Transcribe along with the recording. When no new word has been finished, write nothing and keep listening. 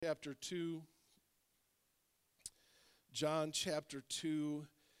chapter 2. John chapter 2.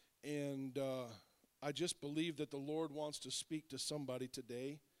 And I just believe that the Lord wants to speak to somebody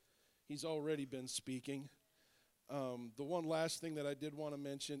today. He's already been speaking. The one last thing that I did want to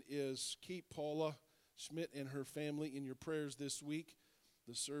mention is keep Paula Schmidt and her family in your prayers this week.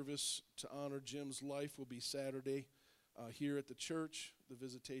 The service to honor Jim's life will be Saturday here at the church. The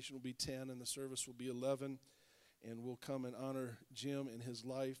visitation will be 10 and the service will be 11. And we'll come and honor Jim and his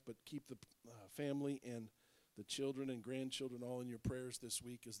life, but keep the family and the children and grandchildren all in your prayers this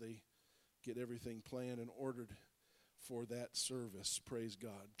week as they get everything planned and ordered for that service. Praise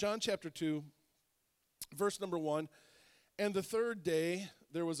God. John chapter 2, verse number 1. And the third day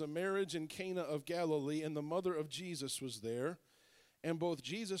there was a marriage in Cana of Galilee, and the mother of Jesus was there. And both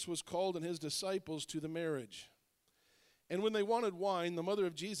Jesus was called and his disciples to the marriage. And when they wanted wine, the mother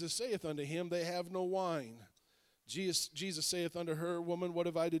of Jesus saith unto him, They have no wine. Jesus saith unto her, Woman, what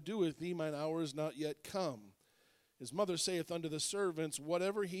have I to do with thee? Mine hour is not yet come. His mother saith unto the servants,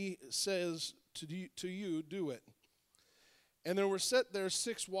 Whatever he says to you, do it. And there were set there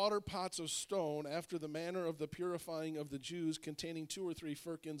 6 water pots of stone, after the manner of the purifying of the Jews, containing 2 or 3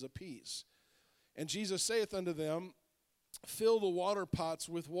 firkins apiece. And Jesus saith unto them, Fill the water pots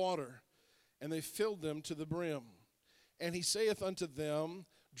with water. And they filled them to the brim. And he saith unto them,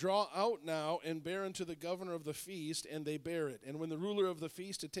 Draw out now, and bear unto the governor of the feast, and they bare it. And when the ruler of the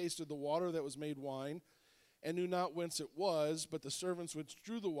feast had tasted the water that was made wine, and knew not whence it was, but the servants which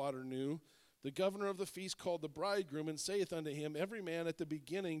drew the water knew, the governor of the feast called the bridegroom, and saith unto him, Every man at the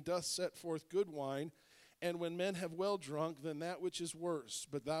beginning doth set forth good wine, and when men have well drunk, then that which is worse.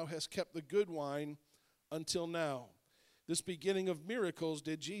 But thou hast kept the good wine until now. This beginning of miracles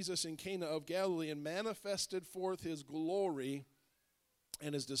did Jesus in Cana of Galilee, and manifested forth his glory,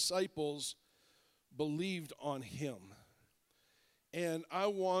 and his disciples believed on him. And I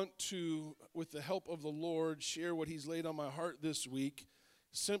want to, with the help of the Lord, share what he's laid on my heart this week,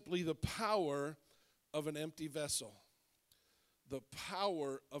 simply the power of an empty vessel. The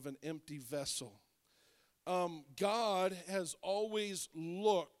power of an empty vessel. God has always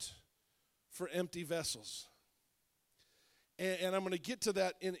looked for empty vessels. And I'm going to get to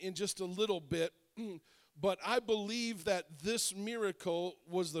that in just a little bit. But I believe that this miracle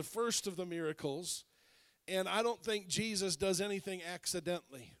was the first of the miracles. And I don't think Jesus does anything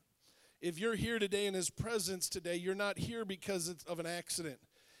accidentally. If you're here today in his presence today, you're not here because of an accident.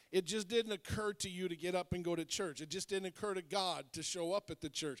 It just didn't occur to you to get up and go to church. It just didn't occur to God to show up at the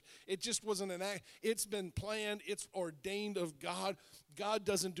church. It just wasn't an act. It's been planned. It's ordained of God. God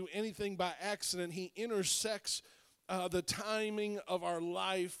doesn't do anything by accident. He intersects the timing of our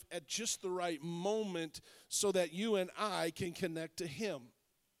life at just the right moment so that you and I can connect to him.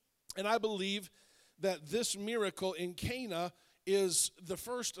 And I believe that this miracle in Cana is the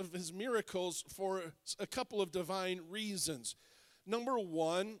first of his miracles for a couple of divine reasons. Number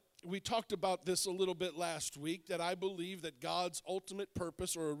one, we talked about this a little bit last week, that I believe that God's ultimate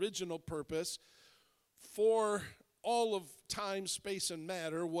purpose or original purpose for all of time, space, and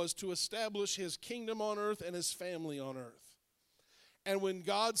matter was to establish his kingdom on earth and his family on earth. And when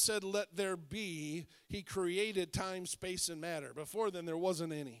God said, let there be, he created time, space, and matter. Before then, there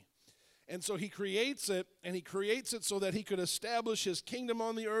wasn't any. And so he creates it, and he creates it so that he could establish his kingdom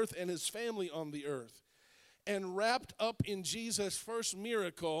on the earth and his family on the earth. And wrapped up in Jesus' first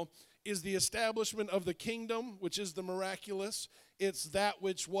miracle is the establishment of the kingdom, which is the miraculous. It's that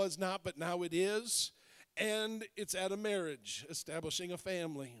which was not, but now it is. And it's at a marriage, establishing a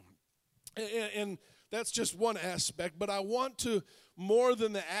family. And that's just one aspect. But I want to, more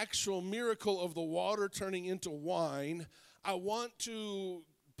than the actual miracle of the water turning into wine, I want to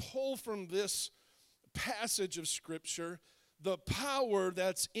pull from this passage of Scripture the power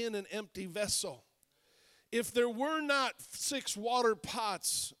that's in an empty vessel. If there were not 6 water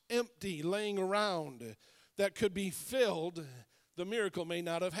pots empty laying around that could be filled, the miracle may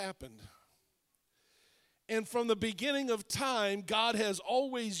not have happened. And from the beginning of time, God has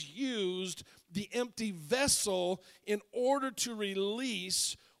always used the empty vessel in order to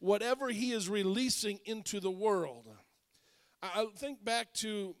release whatever he is releasing into the world. I think back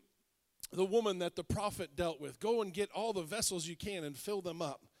to the woman that the prophet dealt with. Go and get all the vessels you can and fill them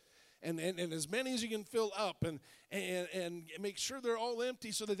up. And as many as you can fill up and make sure they're all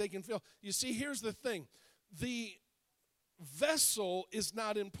empty so that they can fill. You see, here's the thing. The vessel is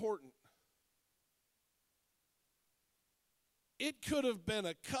not important. It could have been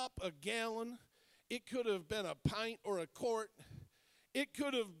a cup, a gallon. It could have been a pint or a quart. It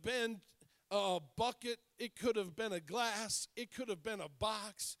could have been a bucket. It could have been a glass. It could have been a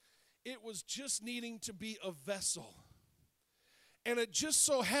box. It was just needing to be a vessel. And it just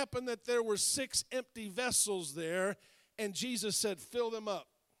so happened that there were 6 empty vessels there, and Jesus said, fill them up.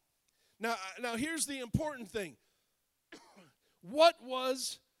 Now here's the important thing. What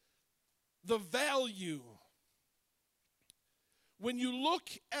was the value? When you look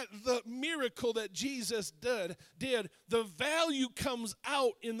at the miracle that Jesus did, the value comes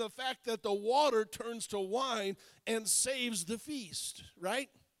out in the fact that the water turns to wine and saves the feast, right?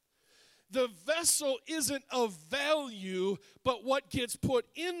 The vessel isn't of value, but what gets put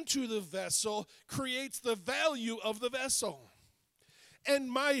into the vessel creates the value of the vessel.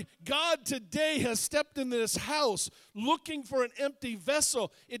 And my God today has stepped in this house looking for an empty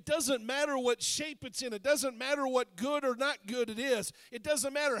vessel. It doesn't matter what shape it's in. It doesn't matter what good or not good it is. It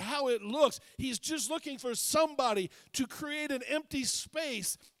doesn't matter how it looks. He's just looking for somebody to create an empty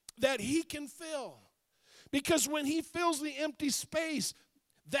space that he can fill. Because when he fills the empty space,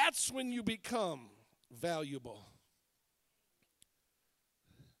 that's when you become valuable.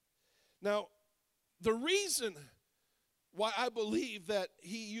 Now, the reason why I believe that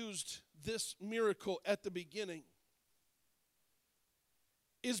he used this miracle at the beginning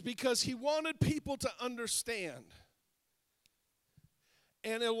is because he wanted people to understand.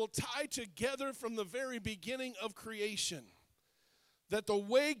 And it will tie together from the very beginning of creation that the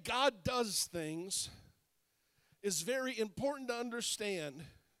way God does things is very important to understand,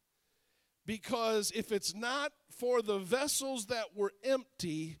 because if it's not for the vessels that were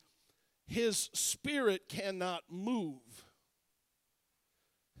empty, his spirit cannot move.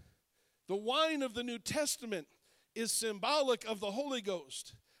 The wine of the New Testament is symbolic of the Holy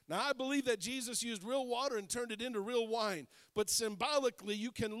Ghost. Now, I believe that Jesus used real water and turned it into real wine, but symbolically,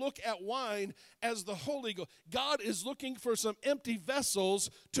 you can look at wine as the Holy Ghost. God is looking for some empty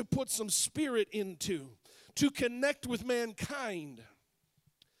vessels to put some spirit into, to connect with mankind.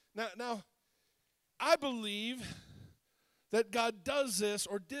 Now, I believe that God does this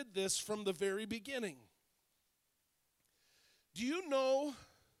or did this from the very beginning. Do you know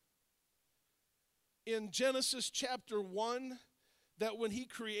in Genesis chapter 1 that when he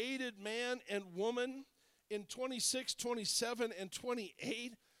created man and woman in 26, 27, and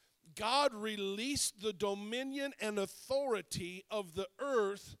 28, God released the dominion and authority of the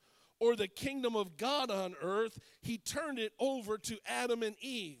earth, or the kingdom of God on earth? He turned it over to Adam and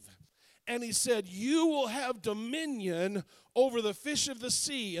Eve. And he said, you will have dominion over the fish of the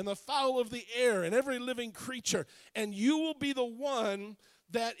sea and the fowl of the air and every living creature. And you will be the one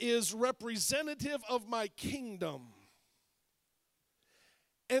that is representative of my kingdom.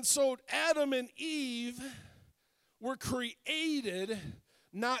 And so Adam and Eve were created,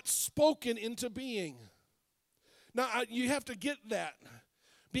 not spoken into being. Now, you have to get that.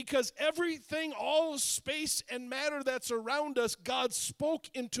 Because everything, all space and matter that's around us, God spoke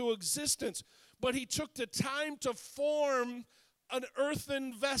into existence. But he took the time to form an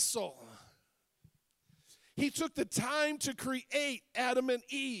earthen vessel. He took the time to create Adam and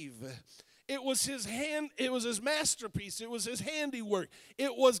Eve. It was his hand, it was his masterpiece, it was his handiwork.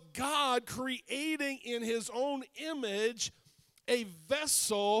 It was God creating in his own image a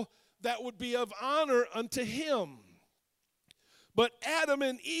vessel that would be of honor unto him. But Adam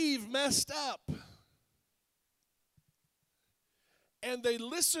and Eve messed up. And they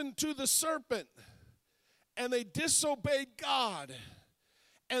listened to the serpent. And they disobeyed God.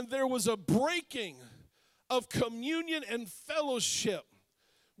 And there was a breaking of communion and fellowship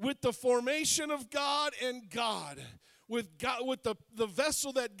with the formation of God and God. With the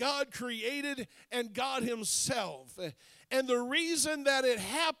vessel that God created and God himself. And the reason that it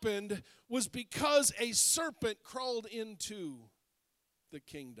happened was because a serpent crawled into the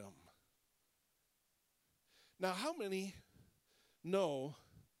kingdom. Now, how many know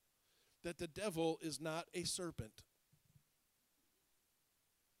that the devil is not a serpent?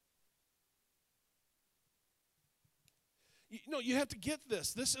 You have to get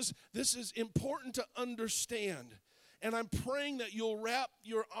this. This is important to understand. And I'm praying that you'll wrap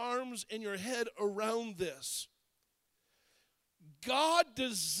your arms and your head around this. God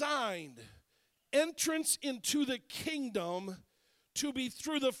designed entrance into the kingdom to be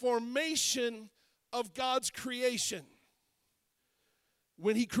through the formation of God's creation.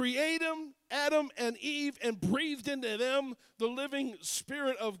 When he created Adam and Eve and breathed into them the living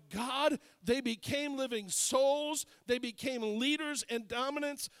spirit of God, they became living souls. They became leaders and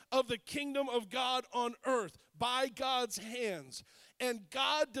dominants of the kingdom of God on earth by God's hands. And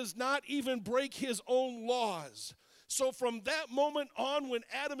God does not even break his own laws. So from that moment on, when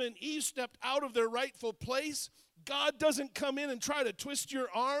Adam and Eve stepped out of their rightful place, God doesn't come in and try to twist your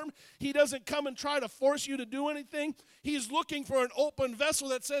arm. He doesn't come and try to force you to do anything. He's looking for an open vessel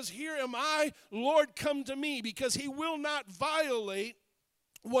that says, here am I, Lord, come to me, because he will not violate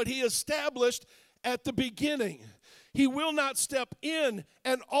what he established at the beginning. He will not step in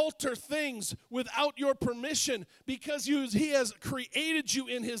and alter things without your permission, because he has created you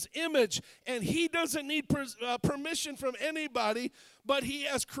in his image, and he doesn't need permission from anybody, but he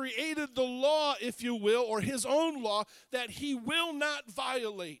has created the law, if you will, or his own law, that he will not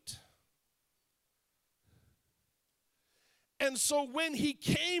violate. And so when he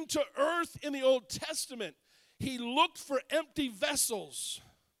came to earth in the Old Testament, he looked for empty vessels.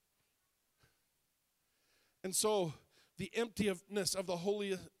 And so the emptiness of the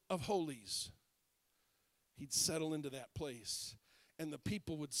Holy of Holies, he'd settle into that place, and the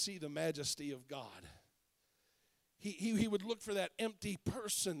people would see the majesty of God. He would look for that empty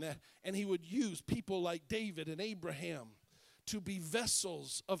person, and he would use people like David and Abraham to be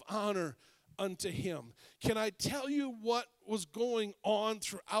vessels of honor unto him. Can I tell you what was going on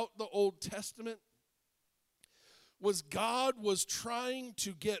throughout the Old Testament? Was God was trying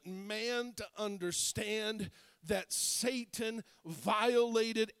to get man to understand that Satan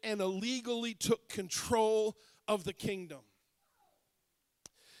violated and illegally took control of the kingdom.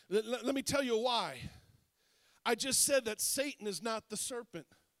 Let me tell you why. I just said that Satan is not the serpent.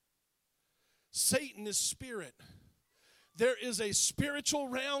 Satan is spirit. There is a spiritual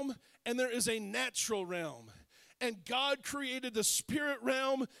realm and there is a natural realm. And God created the spirit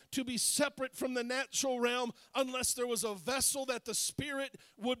realm to be separate from the natural realm unless there was a vessel that the spirit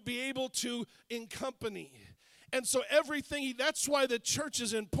would be able to accompany. And so that's why the church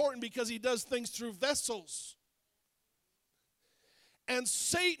is important, because he does things through vessels. And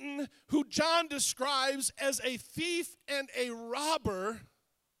Satan, who John describes as a thief and a robber,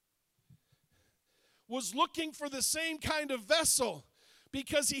 was looking for the same kind of vessel,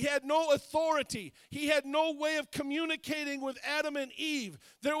 because he had no authority. He had no way of communicating with Adam and Eve.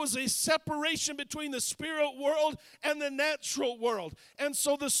 There was a separation between the spirit world and the natural world. And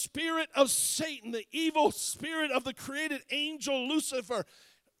so the spirit of Satan, the evil spirit of the created angel Lucifer,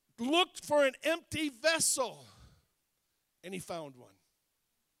 looked for an empty vessel, and he found one.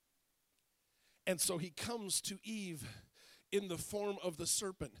 And so he comes to Eve in the form of the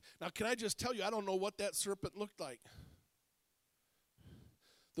serpent. Now, can I just tell you, I don't know what that serpent looked like.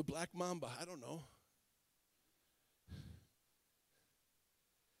 The black mamba, I don't know.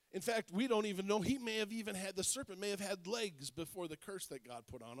 In fact, we don't even know. The serpent may have had legs before the curse that God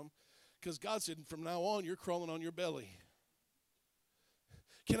put on him, because God said, from now on, you're crawling on your belly.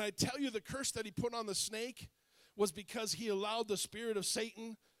 Can I tell you, the curse that he put on the snake was because he allowed the spirit of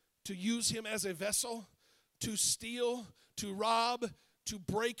Satan to use him as a vessel to steal, to rob, to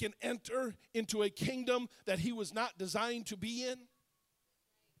break and enter into a kingdom that he was not designed to be in.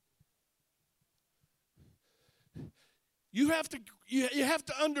 You have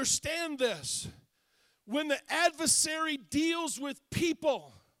to understand this. When the adversary deals with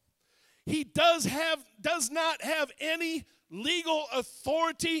people, he does not have any legal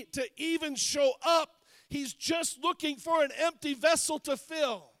authority to even show up. He's just looking for an empty vessel to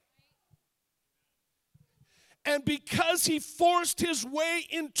fill. And because he forced his way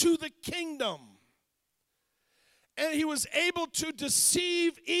into the kingdom, and he was able to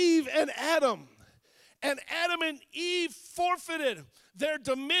deceive Eve and Adam and Eve forfeited their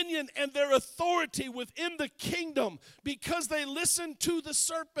dominion and their authority within the kingdom because they listened to the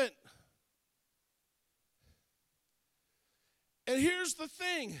serpent. And here's the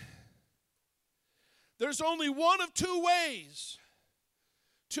thing. There's only one of two ways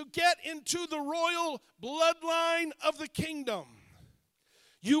to get into the royal bloodline of the kingdom.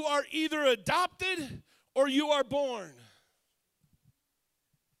 You are either adopted or you are born.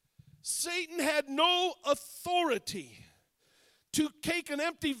 Satan had no authority to take an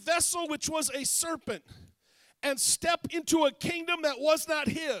empty vessel, which was a serpent, and step into a kingdom that was not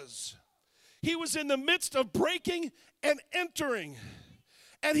his. He was in the midst of breaking and entering,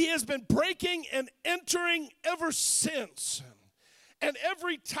 and he has been breaking and entering ever since. And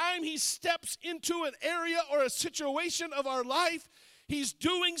every time he steps into an area or a situation of our life, he's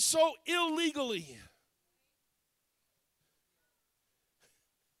doing so illegally.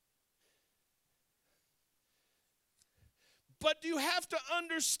 But you have to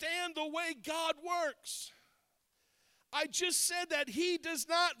understand the way God works. I just said that he does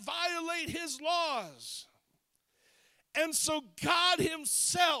not violate his laws. And so God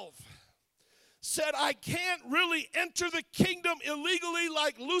himself said, I can't really enter the kingdom illegally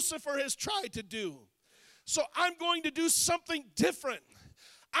like Lucifer has tried to do. So I'm going to do something different.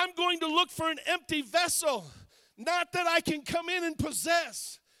 I'm going to look for an empty vessel, not that I can come in and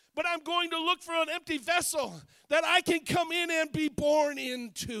possess, but I'm going to look for an empty vessel that I can come in and be born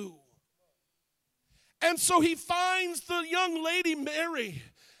into. And so he finds the young lady Mary,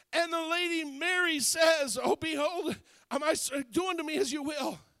 and the lady Mary says, oh, behold, am I doing to me as you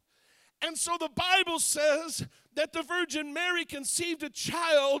will? And so the Bible says that the Virgin Mary conceived a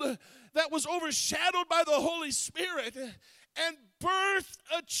child that was overshadowed by the Holy Spirit and birthed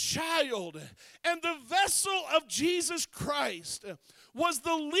a child. And the vessel of Jesus Christ was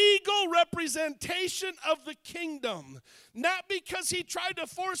the legal representation of the kingdom, not because he tried to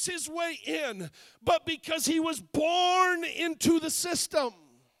force his way in, but because he was born into the system.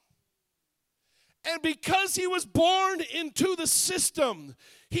 And because he was born into the system,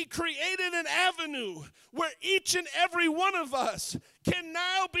 he created an avenue where each and every one of us can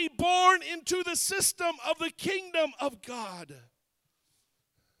now be born into the system of the kingdom of God.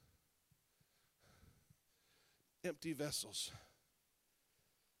 Empty vessels.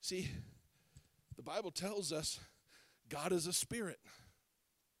 See, the Bible tells us God is a spirit.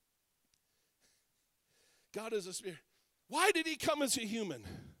 God is a spirit. Why did he come as a human?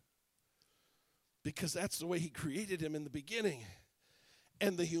 Because that's the way he created him in the beginning.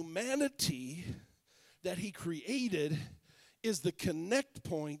 And the humanity that he created is the connect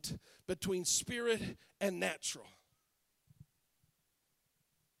point between spirit and natural.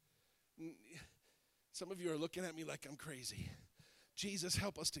 Some of you are looking at me like I'm crazy. Jesus,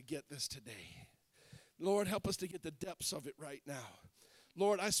 help us to get this today. Lord, help us to get the depths of it right now.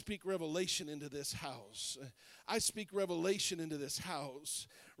 Lord, I speak revelation into this house. I speak revelation into this house.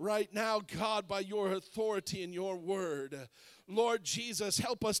 Right now, God, by your authority and your word, Lord Jesus,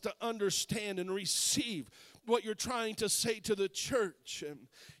 help us to understand and receive what you're trying to say to the church.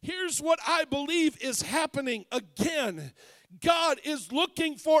 Here's what I believe is happening again. God is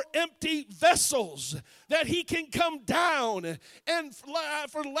looking for empty vessels that he can come down and,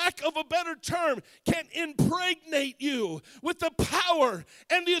 for lack of a better term, can impregnate you with the power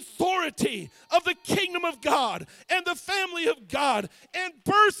and the authority of the kingdom of God and the family of God and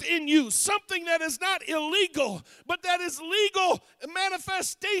birth in you something that is not illegal, but that is legal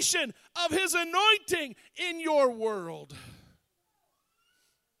manifestation of his anointing in your world.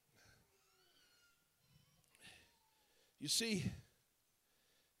 You see,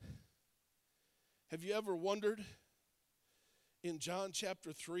 have you ever wondered in John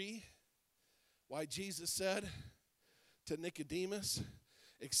chapter 3 why Jesus said to Nicodemus,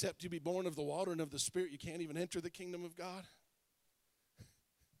 except you be born of the water and of the Spirit, you can't even enter the kingdom of God?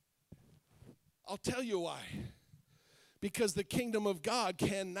 I'll tell you why. Because the kingdom of God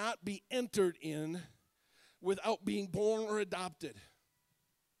cannot be entered in without being born or adopted.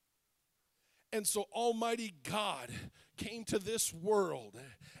 And so Almighty God came to this world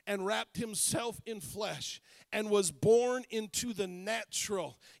and wrapped himself in flesh and was born into the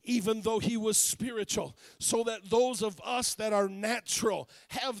natural, even though he was spiritual, so that those of us that are natural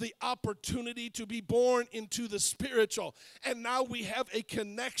have the opportunity to be born into the spiritual. And now we have a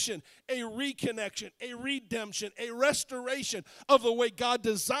connection, a reconnection, a redemption, a restoration of the way God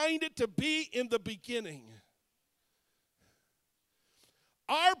designed it to be in the beginning.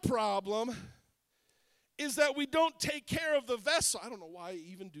 Our problem is that we don't take care of the vessel. I don't know why I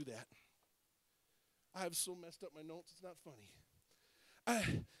even do that. I have so messed up my notes, it's not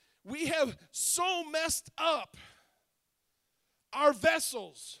funny. We have so messed up our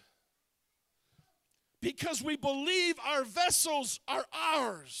vessels because we believe our vessels are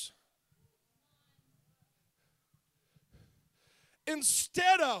ours,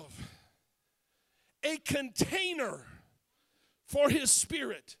 instead of a container for his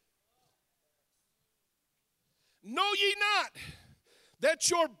Spirit. Know ye not that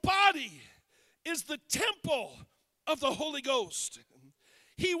your body is the temple of the Holy Ghost?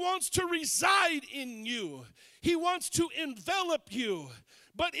 He wants to reside in you. He wants to envelop you.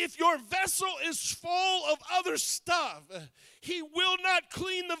 But if your vessel is full of other stuff, he will not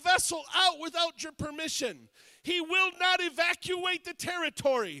clean the vessel out without your permission. He will not evacuate the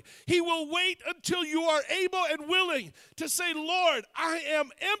territory. He will wait until you are able and willing to say, Lord, I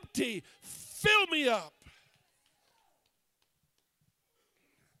am empty. Fill me up.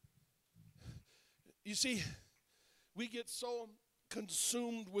 You see, we get so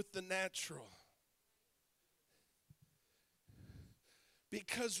consumed with the natural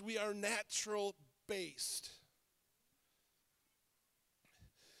because we are natural based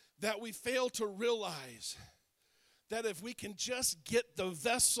that we fail to realize that if we can just get the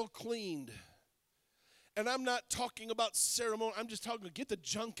vessel cleaned, and I'm not talking about ceremony, I'm just talking about get the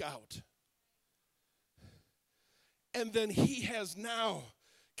junk out. And then he has now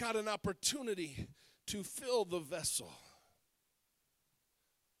got an opportunity to fill the vessel.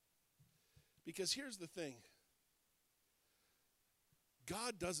 Because here's the thing.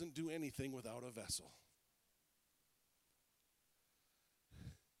 God doesn't do anything without a vessel.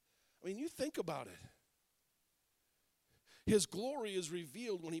 I mean, you think about it. His glory is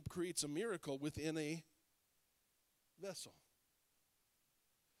revealed when he creates a miracle within a vessel.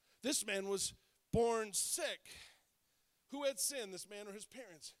 This man was born sick. Who had sinned, this man or his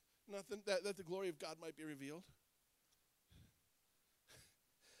parents? Nothing, that the glory of God might be revealed.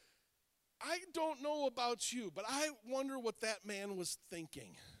 I don't know about you, but I wonder what that man was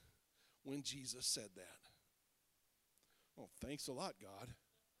thinking when Jesus said that. Oh, thanks a lot, God.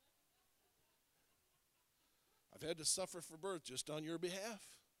 I've had to suffer for birth just on your behalf.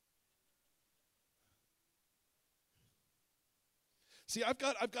 See, I've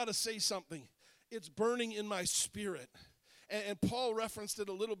got to say something. It's burning in my spirit. And Paul referenced it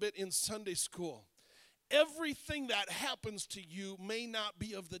a little bit in Sunday school. Everything that happens to you may not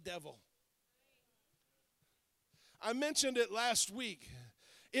be of the devil. I mentioned it last week.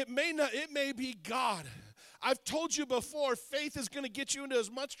 It may be God. I've told you before, faith is going to get you into as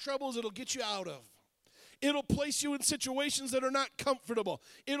much trouble as it'll get you out of. It'll place you in situations that are not comfortable.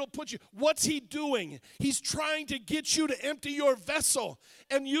 It'll put you, what's he doing? He's trying to get you to empty your vessel.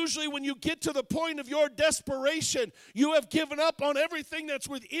 And usually when you get to the point of your desperation, you have given up on everything that's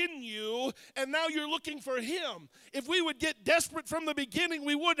within you, and now you're looking for him. If we would get desperate from the beginning,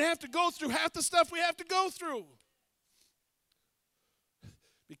 we wouldn't have to go through half the stuff we have to go through.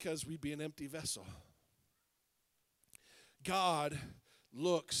 Because we'd be an empty vessel. God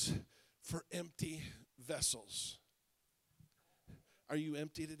looks for empty vessels. Are you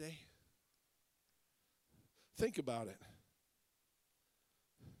empty today? Think about it.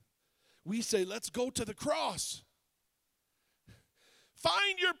 We say, let's go to the cross.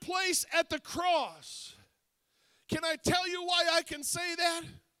 Find your place at the cross. Can I tell you why I can say that?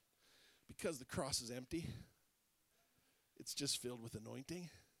 Because the cross is empty. It's just filled with anointing.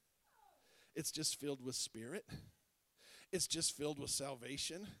 It's just filled with spirit. It's just filled with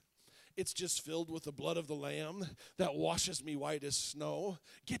salvation. It's just filled with the blood of the Lamb that washes me white as snow.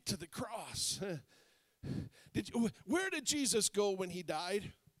 Get to the cross. Where did Jesus go when he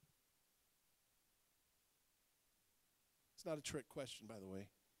died? It's not a trick question, by the way.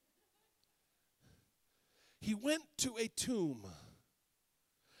 He went to a tomb.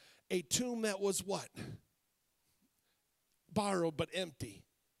 A tomb that was what? Borrowed but empty.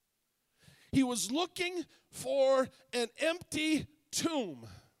 He was looking for an empty tomb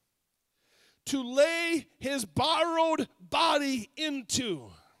to lay his borrowed body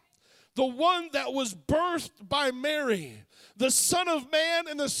into. The one that was birthed by Mary, the Son of Man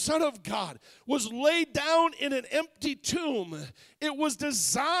and the Son of God, was laid down in an empty tomb. It was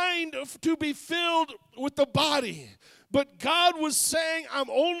designed to be filled with the body. But God was saying, I'm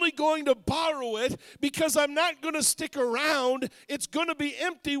only going to borrow it because I'm not going to stick around. It's going to be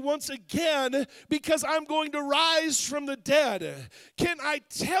empty once again because I'm going to rise from the dead. Can I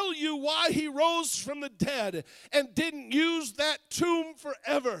tell you why he rose from the dead and didn't use that tomb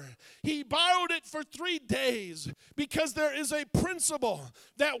forever? He borrowed it for 3 days because there is a principle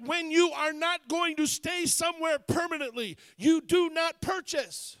that when you are not going to stay somewhere permanently, you do not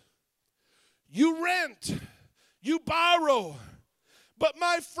purchase. You rent. You borrow. But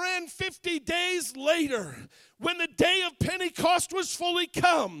my friend, 50 days later, when the day of Pentecost was fully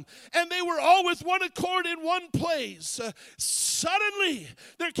come, and they were all with one accord in one place, suddenly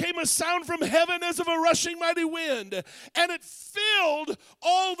there came a sound from heaven as of a rushing mighty wind, and it filled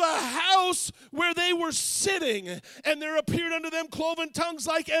all the house where they were sitting. And there appeared unto them cloven tongues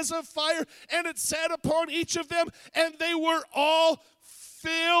like as of fire, and it sat upon each of them, and they were all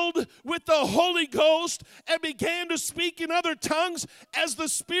filled with the Holy Ghost and began to speak in other tongues as the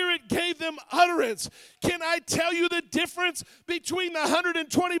Spirit gave them utterance. Can I tell you the difference between the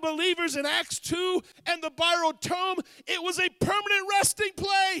 120 believers in Acts 2 and the borrowed tomb? It was a permanent resting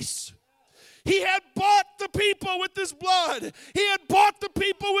place. He had bought the people with his blood. He had bought the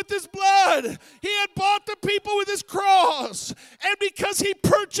people with his blood. He had bought the people with his cross. And because he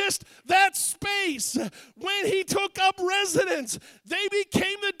purchased that space, when he took up residence, they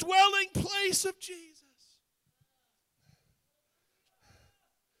became the dwelling place of Jesus.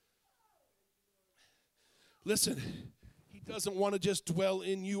 Listen, he doesn't want to just dwell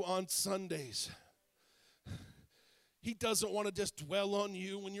in you on Sundays. He doesn't want to just dwell on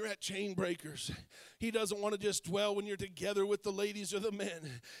you when you're at Chain Breakers. He doesn't want to just dwell when you're together with the ladies or the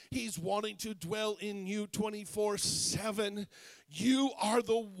men. He's wanting to dwell in you 24/7. You are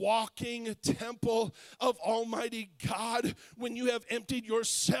the walking temple of Almighty God. When you have emptied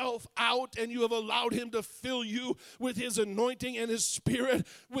yourself out and you have allowed Him to fill you with His anointing and His Spirit,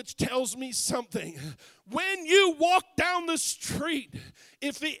 which tells me something. When you walk down the street,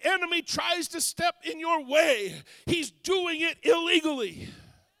 if the enemy tries to step in your way, he's doing it illegally.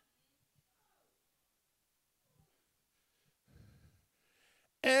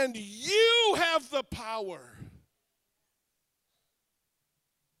 And you have the power.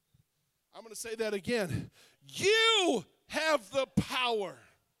 I'm going to say that again. You have the power.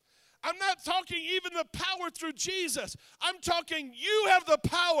 I'm not talking even the power through Jesus. I'm talking you have the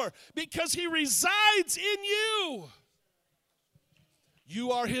power because He resides in you.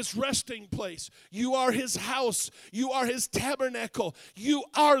 You are His resting place. You are His house. You are His tabernacle. You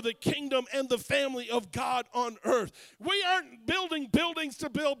are the kingdom and the family of God on earth. We aren't building buildings to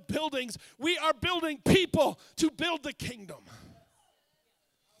build buildings. We are building people to build the kingdom.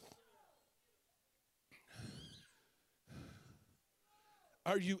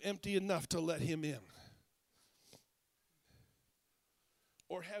 Are you empty enough to let Him in?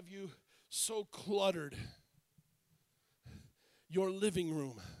 Or have you so cluttered your living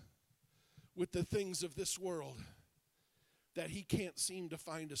room with the things of this world that He can't seem to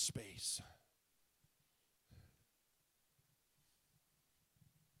find a space?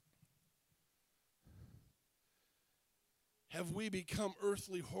 Have we become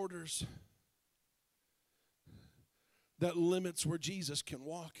earthly hoarders that limits where Jesus can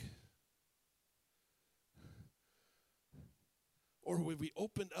walk? Or have we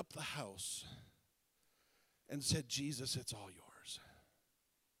opened up the house and said, Jesus, it's all yours?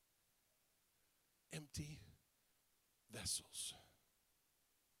 Empty vessels.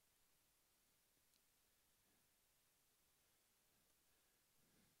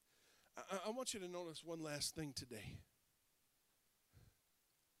 I want you to notice one last thing today.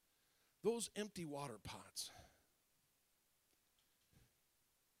 Those empty water pots,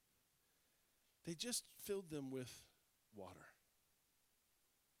 they just filled them with water.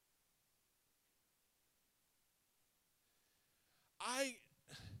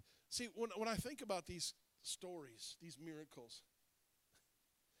 See, when I think about these stories, these miracles,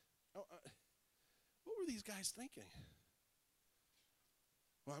 what were these guys thinking?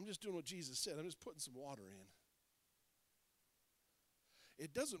 Well, I'm just doing what Jesus said. I'm just putting some water in.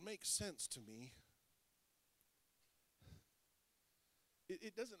 It doesn't make sense to me.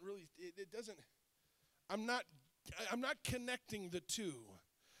 It doesn't really, it doesn't, I'm not connecting the two.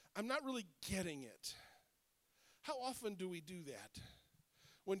 I'm not really getting it. How often do we do that?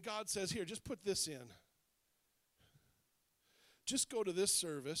 When God says, here, just put this in. Just go to this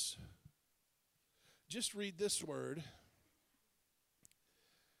service. Just read this word.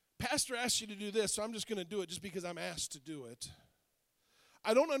 Pastor asked you to do this, so I'm just going to do it just because I'm asked to do it.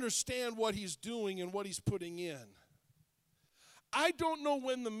 I don't understand what He's doing and what He's putting in. I don't know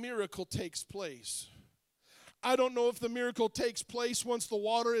when the miracle takes place. I don't know if the miracle takes place once the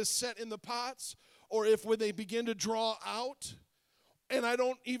water is set in the pots or if when they begin to draw out. And I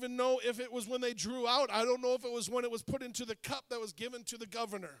don't even know if it was when they drew out. I don't know if it was when it was put into the cup that was given to the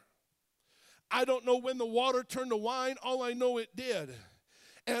governor. I don't know when the water turned to wine. All I know it did.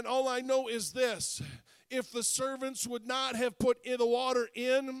 And all I know is this. If the servants would not have put the water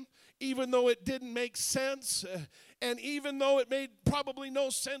in, even though it didn't make sense, and even though it made probably no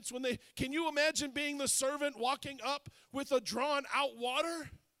sense when can you imagine being the servant walking up with a drawn out water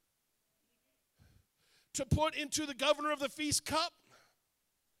to put into the governor of the feast cup?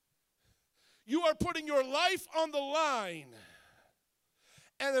 You are putting your life on the line.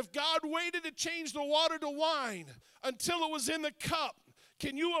 And if God waited to change the water to wine until it was in the cup,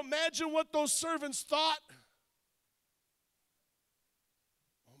 can you imagine what those servants thought?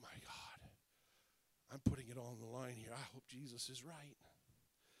 Oh my God, I'm putting it all on the line here. I hope Jesus is right.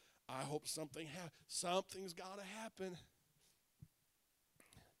 I hope something's got to happen.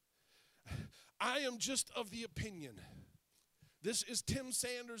 I am just of the opinion. This is Tim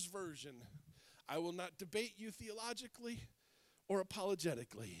Sanders' version. I will not debate you theologically or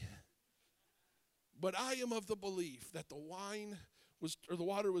apologetically. But I am of the belief that the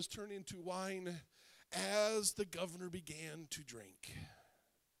water was turned into wine as the governor began to drink.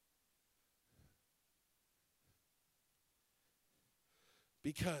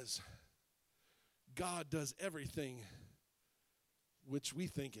 Because God does everything, which we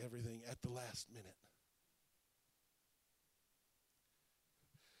think everything, at the last minute.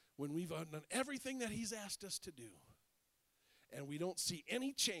 When we've done everything that He's asked us to do, and we don't see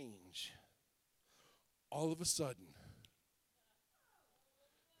any change, all of a sudden,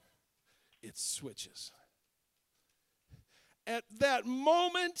 it switches. at that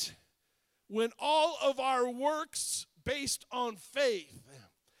moment when all of our works based on faith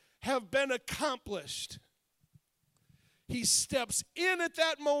have been accomplished, he steps in at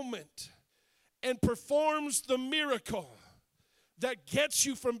that moment and performs the miracle that gets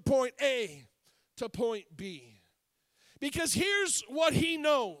you from point A to point B. Because here's what he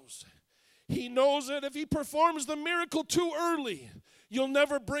knows. He knows that if he performs the miracle too early, you'll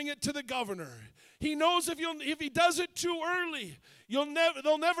never bring it to the governor. He knows if he does it too early,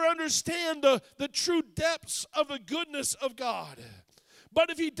 they'll never understand the true depths of the goodness of God.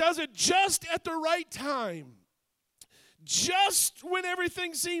 But if he does it just at the right time, just when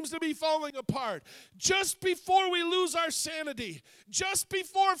everything seems to be falling apart, just before we lose our sanity, just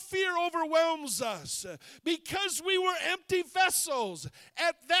before fear overwhelms us, because we were empty vessels,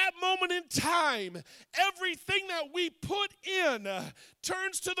 at that moment in time, everything that we put in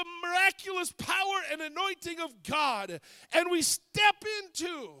turns to the miraculous power and anointing of God, and we step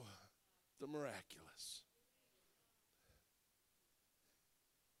into the miraculous.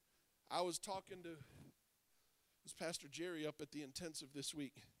 I was talking to Pastor Jerry up at the intensive this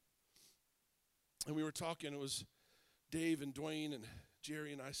week. And we were talking, it was Dave and Dwayne and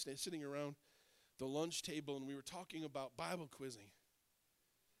Jerry and I sitting around the lunch table, and we were talking about Bible quizzing.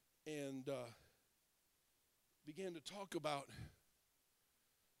 And began to talk about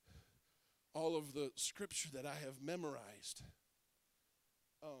all of the scripture that I have memorized,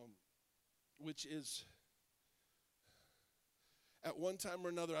 which is, at one time or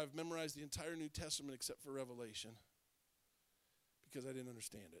another, I've memorized the entire New Testament except for Revelation because I didn't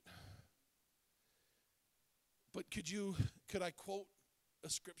understand it. But could I quote a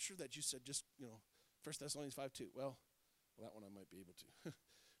scripture that you said, just, 1 Thessalonians 5:2? Well, that one I might be able to.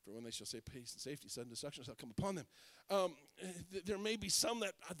 For when they shall say peace and safety, sudden destruction shall come upon them. There may be some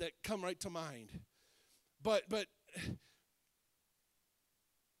that come right to mind. But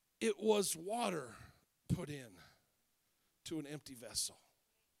it was water put in to an empty vessel.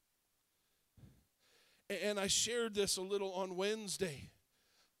 And I shared this a little on Wednesday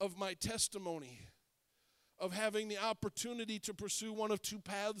of my testimony of having the opportunity to pursue one of two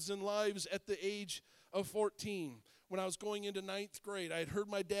paths in lives at the age of 14. When I was going into 9th grade, I had heard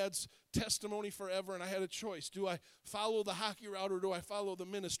my dad's testimony forever, and I had a choice. Do I follow the hockey route or do I follow the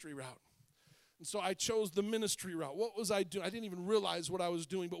ministry route? And so I chose the ministry route. What was I doing? I didn't even realize what I was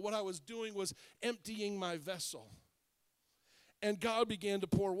doing, but what I was doing was emptying my vessel. And God began to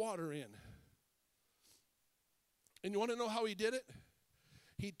pour water in. And you want to know how he did it?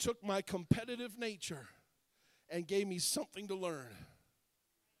 He took my competitive nature and gave me something to learn.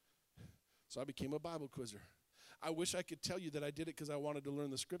 So I became a Bible quizzer. I wish I could tell you that I did it because I wanted to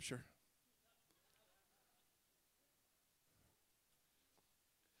learn the scripture.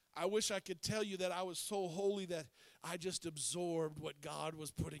 I wish I could tell you that I was so holy that I just absorbed what God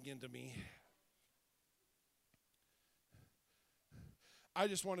was putting into me. I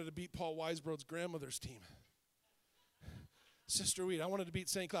just wanted to beat Paul Weisbro's grandmother's team. Sister Weed, I wanted to beat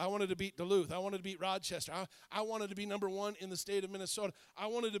St. Cloud. I wanted to beat Duluth. I wanted to beat Rochester. I wanted to be number one in the state of Minnesota. I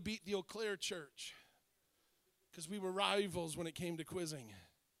wanted to beat the Eau Claire Church because we were rivals when it came to quizzing.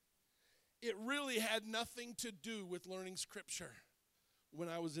 It really had nothing to do with learning scripture. When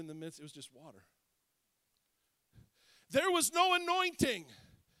I was in the midst, it was just water. There was no anointing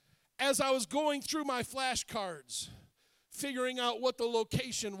as I was going through my flashcards, figuring out what the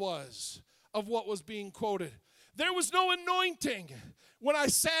location was of what was being quoted. There was no anointing when I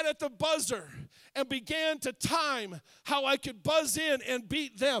sat at the buzzer and began to time how I could buzz in and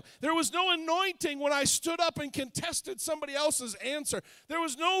beat them. There was no anointing when I stood up and contested somebody else's answer. There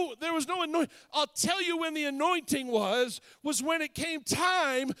was no anointing. I'll tell you when the anointing was when it came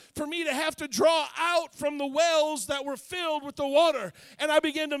time for me to have to draw out from the wells that were filled with the water. And I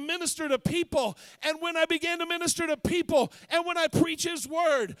began to minister to people. And when I began to minister to people and when I preach his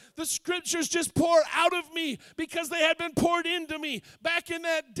word, the scriptures just pour out of me because they had been poured into me back in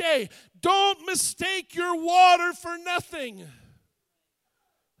that day. Don't mistake your water for nothing.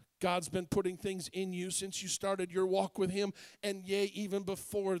 God's been putting things in you since you started your walk with him, and yea, even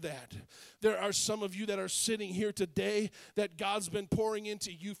before that. There are some of you that are sitting here today that God's been pouring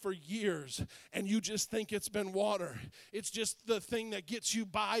into you for years, and you just think it's been water. It's just the thing that gets you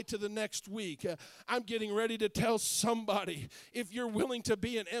by to the next week. I'm getting ready to tell somebody, if you're willing to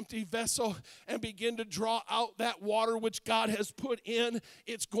be an empty vessel and begin to draw out that water which God has put in,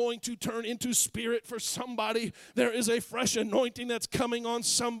 it's going to turn into spirit for somebody. There is a fresh anointing that's coming on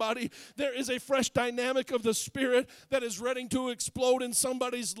somebody. There is a fresh dynamic of the Spirit that is ready to explode in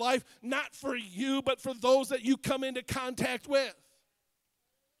somebody's life, not for you, but for those that you come into contact with.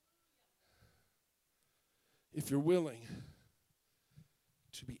 If you're willing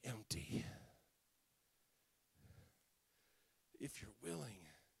to be empty. If you're willing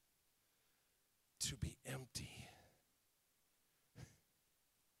to be empty,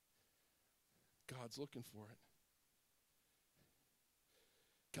 God's looking for it.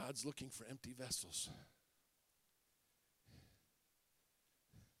 God's looking for empty vessels.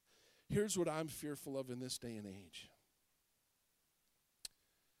 Here's what I'm fearful of in this day and age.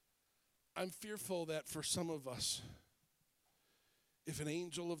 I'm fearful that for some of us, if an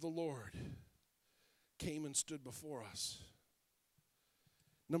angel of the Lord came and stood before us,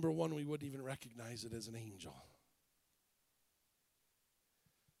 number one, we wouldn't even recognize it as an angel.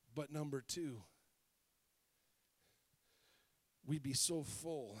 But number two, we'd be so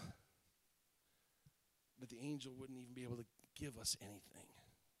full that the angel wouldn't even be able to give us anything.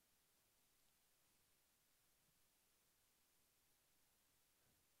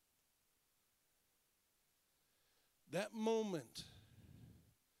 That moment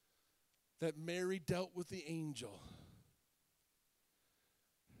that Mary dealt with the angel,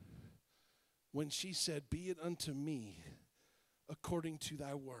 when she said, "Be it unto me according to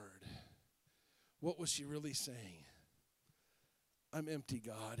thy word," what was she really saying? I'm empty,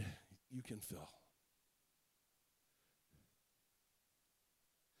 God. You can fill.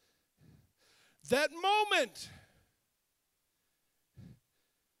 That moment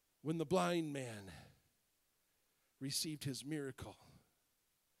when the blind man received his miracle,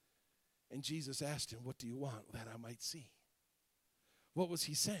 and Jesus asked him, "What do you want that I might see?" What was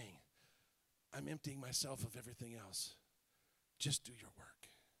he saying? I'm emptying myself of everything else. Just do your work.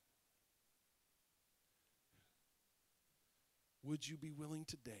 Would you be willing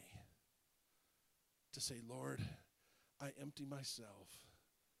today to say, Lord, I empty myself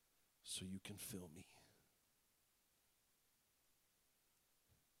so you can fill me?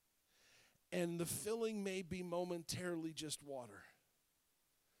 And the filling may be momentarily just water,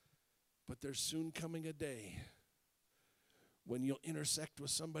 but there's soon coming a day when you'll intersect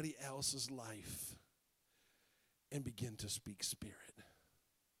with somebody else's life and begin to speak spirit.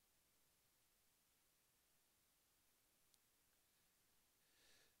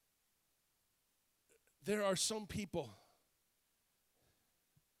 There are some people,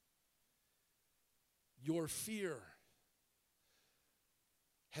 your fear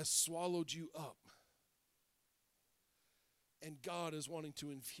has swallowed you up. And God is wanting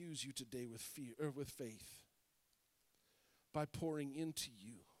to infuse you today with fear or with faith by pouring into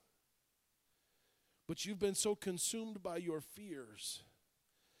you. But you've been so consumed by your fears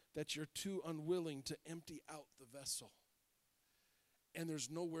that you're too unwilling to empty out the vessel. And there's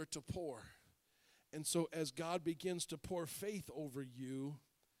nowhere to pour. And so as God begins to pour faith over you,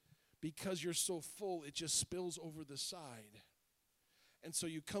 because you're so full, it just spills over the side. And so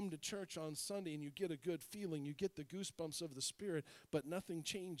you come to church on Sunday and you get a good feeling, you get the goosebumps of the Spirit, but nothing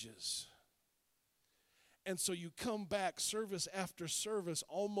changes. And so you come back service after service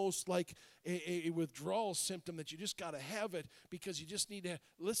almost like a withdrawal symptom that you just got to have it because you just need to,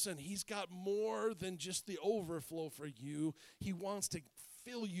 listen, he's got more than just the overflow for you. He wants to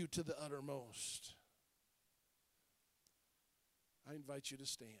fill you to the uttermost. I invite you to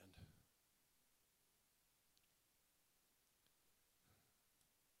stand.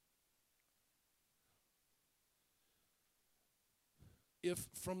 If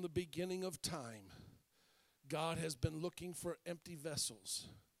from the beginning of time, God has been looking for empty vessels,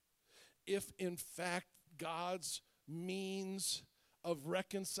 if in fact God's means of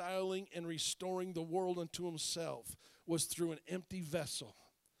reconciling and restoring the world unto himself was through an empty vessel,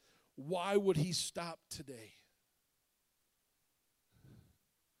 why would he stop today?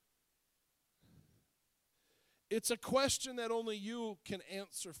 It's a question that only you can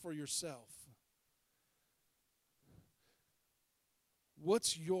answer for yourself.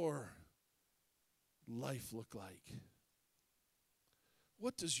 What's your life look like?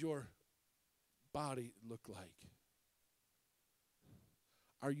 What does your body look like?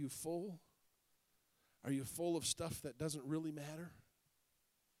 Are you full? Are you full of stuff that doesn't really matter?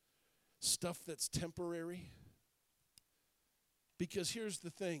 Stuff that's temporary? Because here's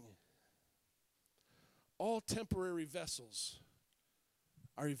the thing. All temporary vessels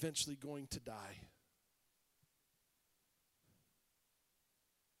are eventually going to die.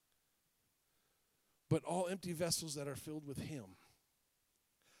 But all empty vessels that are filled with him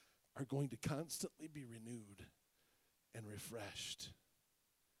are going to constantly be renewed and refreshed.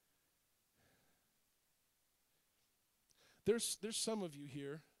 There's some of you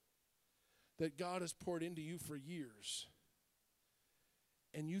here that God has poured into you for years.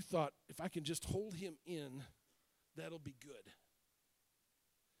 And you thought, if I can just hold him in, that'll be good.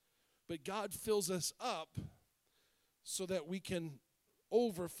 But God fills us up so that we can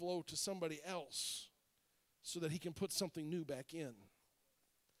overflow to somebody else so that he can put something new back in.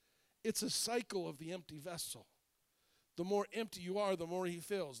 It's a cycle of the empty vessel. The more empty you are, the more he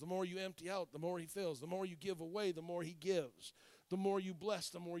fills. The more you empty out, the more he fills. The more you give away, the more he gives. The more you bless,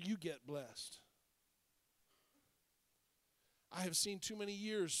 the more you get blessed. I have seen too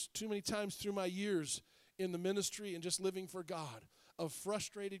many times through my years in the ministry and just living for God, of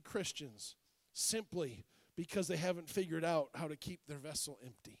frustrated Christians simply because they haven't figured out how to keep their vessel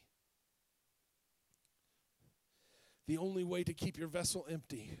empty. The only way to keep your vessel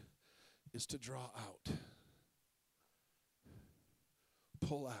empty is to draw out.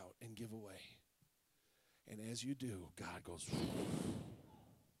 Pull out and give away. And as you do, God goes.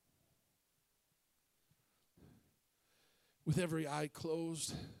 With every eye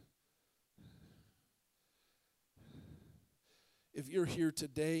closed, if you're here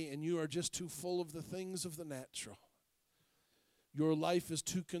today and you are just too full of the things of the natural, your life is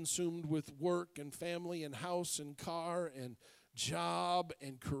too consumed with work and family and house and car and job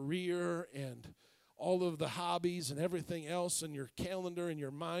and career and all of the hobbies and everything else, and your calendar and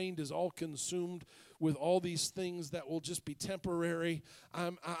your mind is all consumed with all these things that will just be temporary,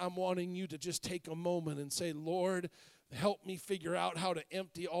 I'm wanting you to just take a moment and say, Lord, help me figure out how to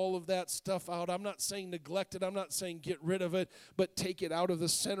empty all of that stuff out. I'm not saying neglect it. I'm not saying get rid of it, but take it out of the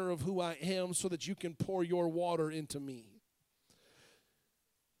center of who I am so that you can pour your water into me.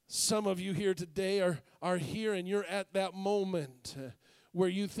 Some of you here today are here and you're at that moment where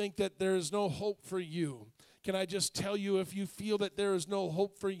you think that there is no hope for you. Can I just tell you, if you feel that there is no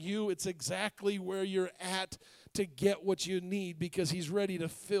hope for you, it's exactly where you're at to get what you need, because he's ready to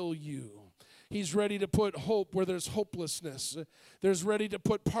fill you. He's ready to put hope where there's hopelessness. There's ready to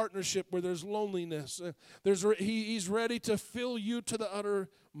put partnership where there's loneliness. He's ready to fill you to the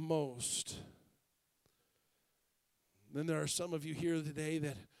uttermost. Then there are some of you here today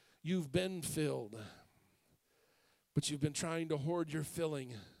that you've been filled, but you've been trying to hoard your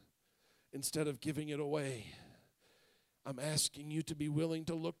filling instead of giving it away. I'm asking you to be willing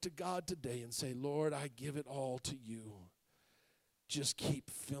to look to God today and say, Lord, I give it all to you. Just keep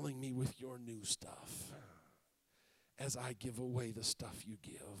filling me with your new stuff as I give away the stuff you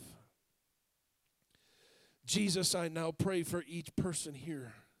give. Jesus, I now pray for each person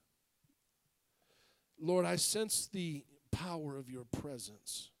here. Lord, I sense the power of your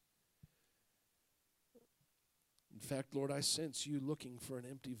presence. In fact, Lord, I sense you looking for an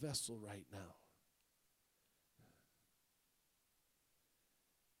empty vessel right now.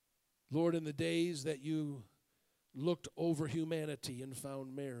 Lord, in the days that you looked over humanity and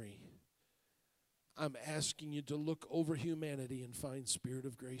found Mary, I'm asking you to look over humanity and find Spirit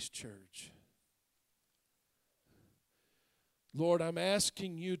of Grace Church. Lord, I'm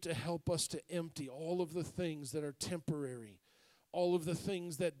asking you to help us to empty all of the things that are temporary, all of the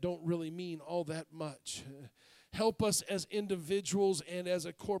things that don't really mean all that much. Help us as individuals and as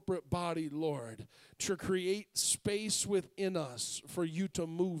a corporate body, Lord, to create space within us for you to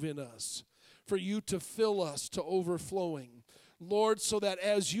move in us, for you to fill us to overflowing. Lord, so that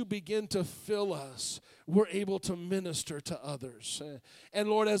as you begin to fill us, we're able to minister to others. And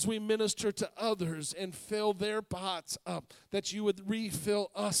Lord, as we minister to others and fill their pots up, that you would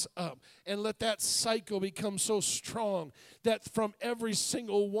refill us up and let that cycle become so strong that from every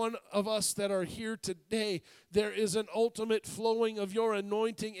single one of us that are here today, there is an ultimate flowing of your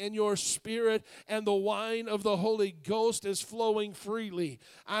anointing and your Spirit, and the wine of the Holy Ghost is flowing freely.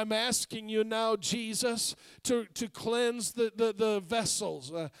 I'm asking you now, Jesus, to cleanse the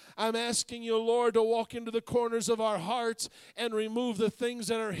vessels. I'm asking you, Lord, to walk into the corners of our hearts and remove the things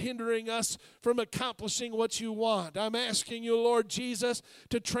that are hindering us from accomplishing what you want. I'm asking you, Lord Jesus,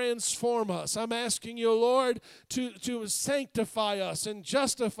 to transform us. I'm asking you, Lord, to sanctify us and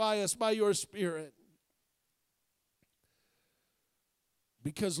justify us by your Spirit.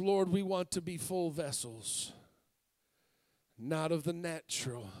 Because, Lord, we want to be full vessels, not of the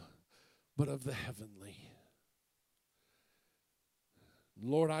natural, but of the heavenly.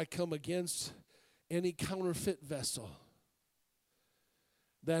 Lord, I come against any counterfeit vessel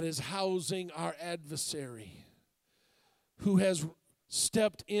that is housing our adversary, who has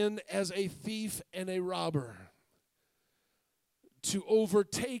stepped in as a thief and a robber to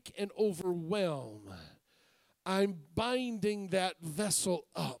overtake and overwhelm. I'm binding that vessel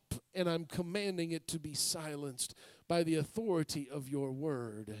up, and I'm commanding it to be silenced by the authority of your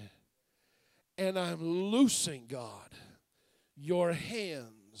word. And I'm loosing, God, your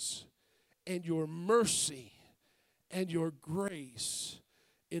hands and your mercy and your grace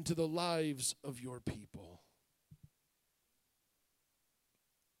into the lives of your people.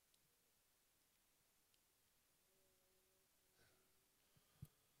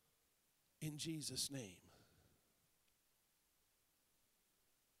 Jesus' name.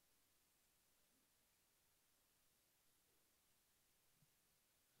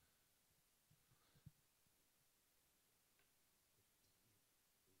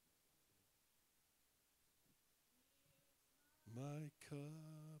 My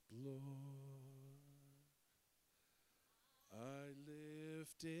cup, Lord, I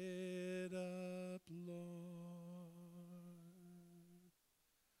lift it up, Lord.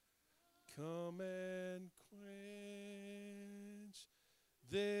 Come and quench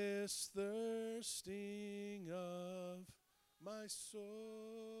this thirsting of my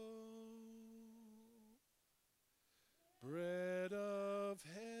soul. Bread of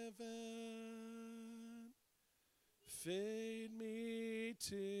heaven, feed me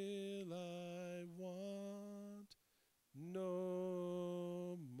till I want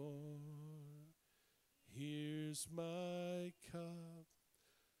no more. Here's my cup,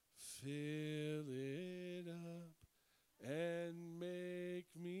 fill it up and make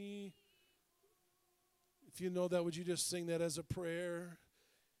me. If you know that, would you just sing that as a prayer?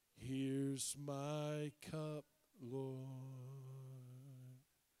 Here's my cup, Lord.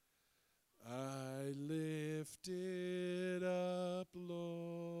 I lift it up,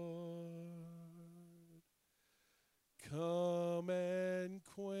 Lord. Come and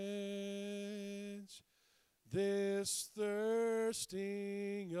quench this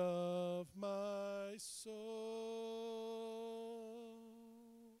thirsting of my soul.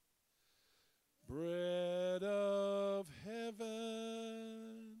 Bread of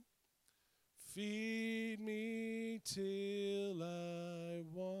heaven, feed me till I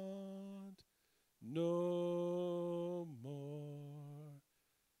want no more.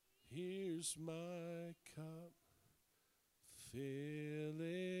 Here's my cup, fill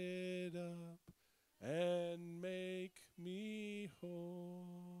it up and make me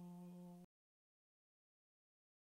whole.